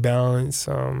mechanics, my balance,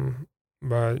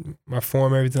 my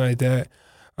form, everything like that.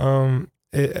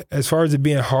 As far as it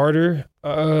being harder,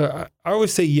 I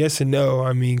would say yes and no.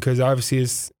 I mean, because obviously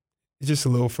it's just a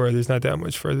little further. It's not that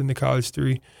much further than the college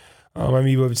three. I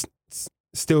mean, but it's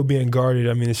still being guarded.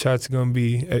 I mean, the shots are going to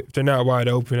be, if they're not wide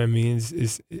open, I mean,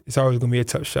 it's always going to be a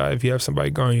tough shot if you have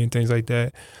somebody guarding you and things like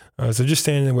that. So just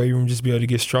staying in the weight room, just be able to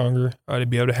get stronger, to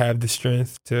be able to have the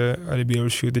strength to be able to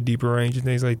shoot the deeper range and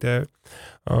things like that.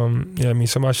 Yeah, I mean,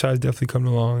 so my shot's definitely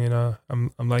coming along, and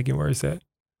I'm liking where it's at.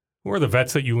 Who are the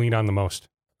vets that you lean on the most?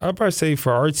 I'd probably say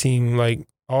for our team, like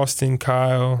Austin,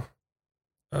 Kyle,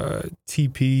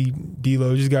 TP,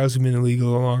 D-Lo, just guys who've been in the league a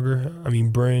little longer. I mean,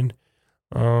 Bryn.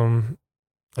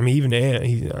 I mean, even Ant,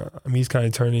 he's kind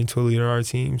of turned into a leader on our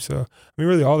team. So, I mean,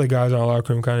 really all the guys on our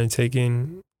locker room kind of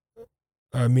taking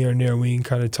me on their wing,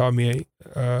 kind of taught me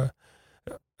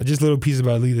just little pieces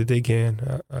about the league that they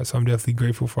can. So I'm definitely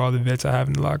grateful for all the vets I have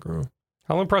in the locker room.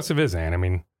 How impressive is Ant? I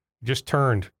mean, just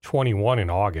turned 21 in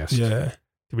August. Yeah.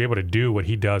 To be able to do what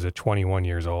he does at 21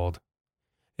 years old.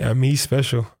 Yeah, I mean, he's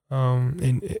special.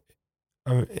 And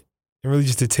really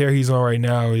just the tear he's on right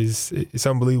now it's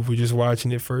unbelievable just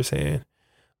watching it firsthand.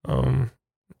 I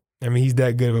mean, he's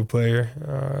that good of a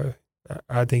player.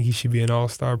 I think he should be an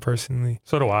all-star personally.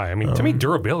 So do I. I mean, to me,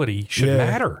 durability should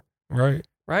matter. Right.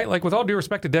 Right? Like, with all due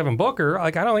respect to Devin Booker,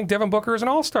 like, I don't think Devin Booker is an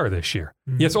all-star this year.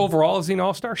 Mm-hmm. Yes, overall, is he an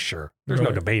all-star? Sure. There's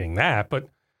no debating that. But,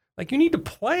 like, you need to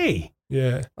play.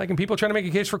 Yeah. Like, and people trying to make a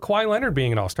case for Kawhi Leonard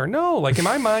being an all-star. No, like, in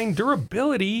my mind,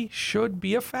 durability should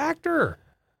be a factor.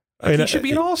 Like, he should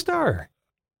be an all-star.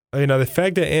 The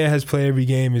fact that Ant has played every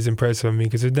game is impressive on me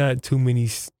because there's not too many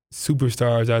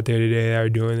superstars out there today that are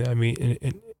doing it. I mean,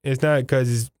 and it's not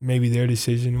because it's maybe their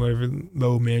decision, whatever,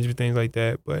 load management, things like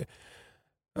that, but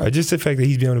just the fact that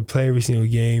he's been able to play every single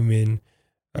game and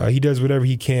he does whatever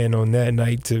he can on that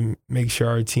night to make sure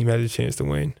our team has a chance to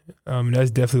win. And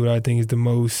that's definitely what I think is the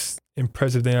most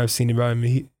impressive thing I've seen about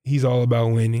him. He's all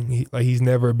about winning. He's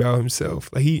never about himself.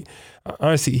 Like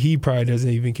honestly, he probably doesn't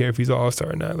even care if he's an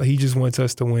all-star or not. Like, he just wants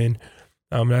us to win.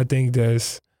 And I think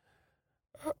that's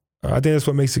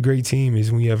what makes a great team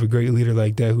is when you have a great leader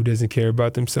like that who doesn't care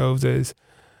about themselves as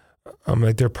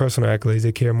like their personal accolades.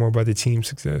 They care more about the team's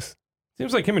success.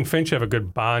 Seems like him and Finch have a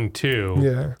good bond too.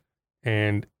 Yeah.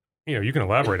 And, you can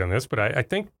elaborate on this, but I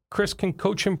think Chris can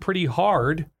coach him pretty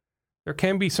hard. There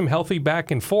can be some healthy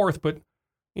back and forth, but,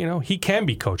 he can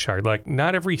be coached hard. Like,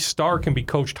 not every star can be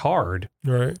coached hard.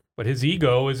 Right. But his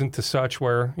ego isn't to such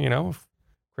where, if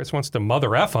Chris wants to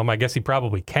mother F him, I guess he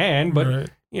probably can, but,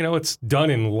 it's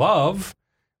done in love,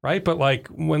 right? But, like,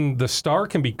 when the star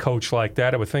can be coached like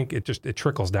that, I would think it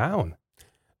trickles down.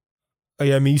 Oh,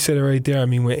 yeah, I mean, you said it right there. I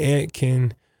mean, when Ant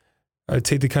can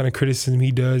take the kind of criticism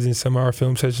he does in some of our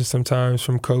film sessions sometimes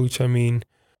from Coach, I mean,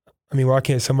 why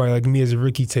can't somebody like me as a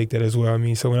rookie take that as well? I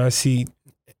mean, so when I see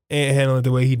Ant handle it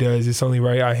the way he does, it's only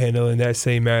right I handle it in that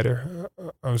same matter.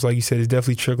 So like you said, it's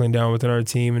definitely trickling down within our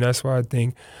team, and that's why I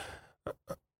think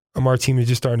our team is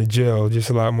just starting to gel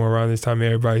just a lot more around this time.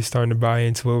 Everybody's starting to buy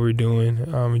into what we're doing.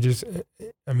 We're just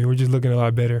looking a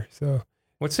lot better. So,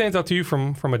 what stands out to you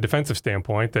from a defensive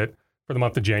standpoint that for the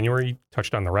month of January, you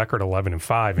touched on the record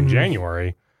 11-5 in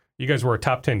January. You guys were a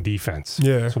top 10 defense.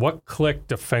 Yeah. So what clicked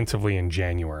defensively in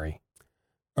January?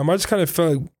 I just kind of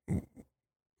felt like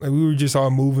we were just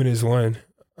all moving as one.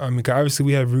 Obviously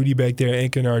we have Rudy back there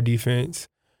anchoring our defense,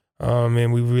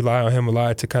 and we rely on him a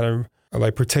lot to kind of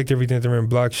like protect everything at the rim,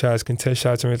 block shots, contest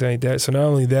shots, and everything like that. So not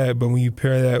only that, but when you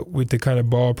pair that with the kind of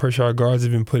ball pressure our guards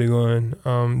have been putting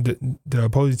on the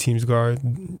opposing team's guard,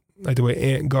 like the way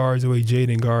Ant guards, the way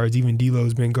Jaden guards, even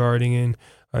D'Lo's been guarding, and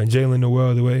Jalen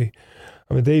Noel, the way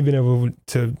they've been able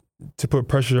to put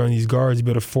pressure on these guards,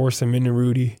 be able to force them into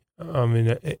Rudy,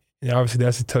 and obviously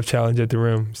that's a tough challenge at the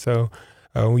rim. So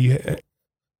when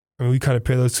we kind of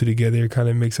pair those two together, it kind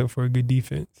of makes up for a good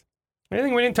defense.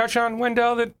 Anything we didn't touch on,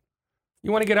 Wendell, that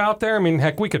you want to get out there? I mean,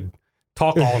 heck, we could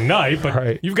talk all night, but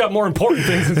right. You've got more important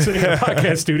things than sitting in a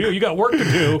podcast studio. You got work to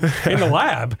do in the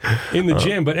lab, in the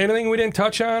gym. But anything we didn't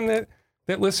touch on that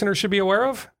listeners should be aware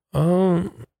of? No,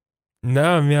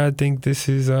 I mean, I think this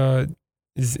is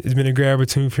it's been a great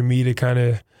opportunity for me to kind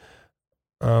of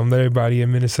let everybody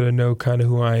in Minnesota know kind of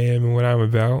who I am and what I'm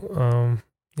about.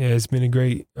 It's been a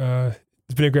great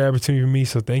opportunity for me.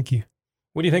 So thank you.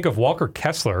 What do you think of Walker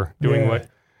Kessler doing what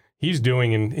he's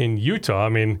doing in Utah? I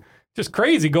mean, just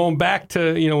crazy going back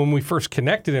to, when we first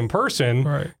connected in person.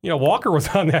 Right. Walker was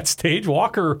on that stage.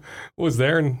 Walker was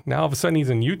there, and now all of a sudden he's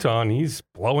in Utah and he's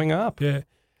blowing up. Yeah.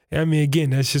 I mean,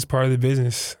 again, that's just part of the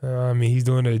business. I mean, he's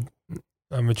doing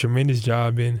a tremendous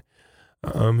job in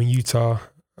Utah.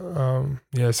 So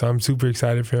I'm super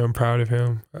excited for him, proud of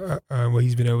him, what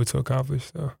he's been able to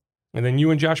accomplish. So. And then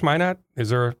you and Josh Minot,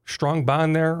 is there a strong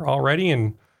bond there already?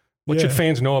 And what should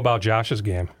fans know about Josh's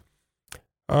game?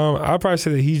 I'll probably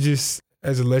say that he's just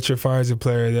as electrifying as a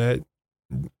player that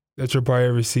you'll probably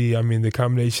ever see. I mean, the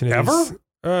combination is... Ever?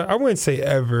 I wouldn't say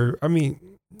ever. I mean,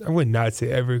 I would not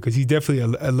say ever because he's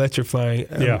definitely electrifying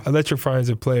as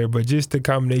a player, but just the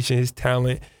combination, his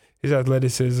talent, his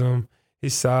athleticism,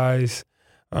 his size,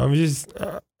 like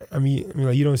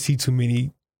you don't see too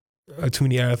many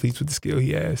athletes with the skill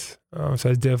he has. So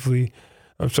it's definitely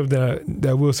something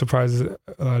that will surprise a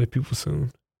lot of people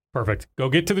soon. Perfect. Go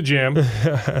get to the gym.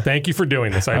 Thank you for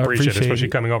doing this. I appreciate it, especially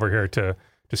coming over here to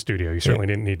studio. You certainly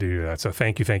didn't need to do that. So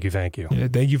thank you. Yeah,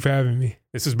 thank you for having me.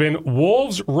 This has been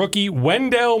Wolves rookie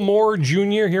Wendell Moore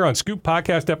Jr. here on Scoop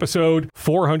Podcast episode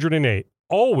 408.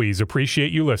 Always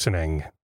appreciate you listening.